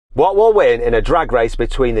What will win in a drag race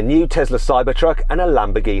between the new Tesla Cybertruck and a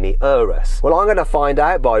Lamborghini Urus? Well, I'm going to find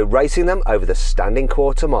out by racing them over the standing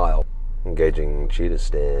quarter mile. Engaging cheetah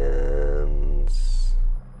stance.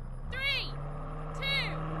 3, 2,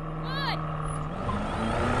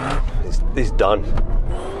 1. He's done.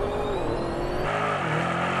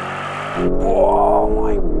 Oh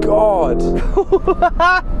my God.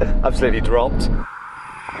 Absolutely dropped.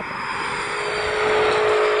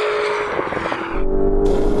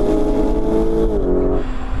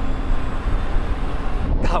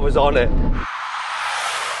 That was on it.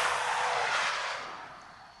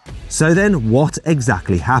 So then, what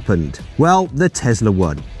exactly happened? Well, the Tesla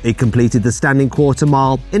won. It completed the standing quarter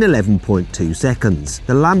mile in 11.2 seconds.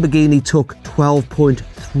 The Lamborghini took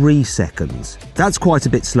 12.3 seconds. That's quite a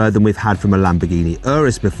bit slower than we've had from a Lamborghini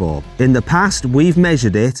Urus before. In the past, we've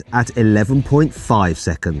measured it at 11.5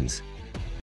 seconds.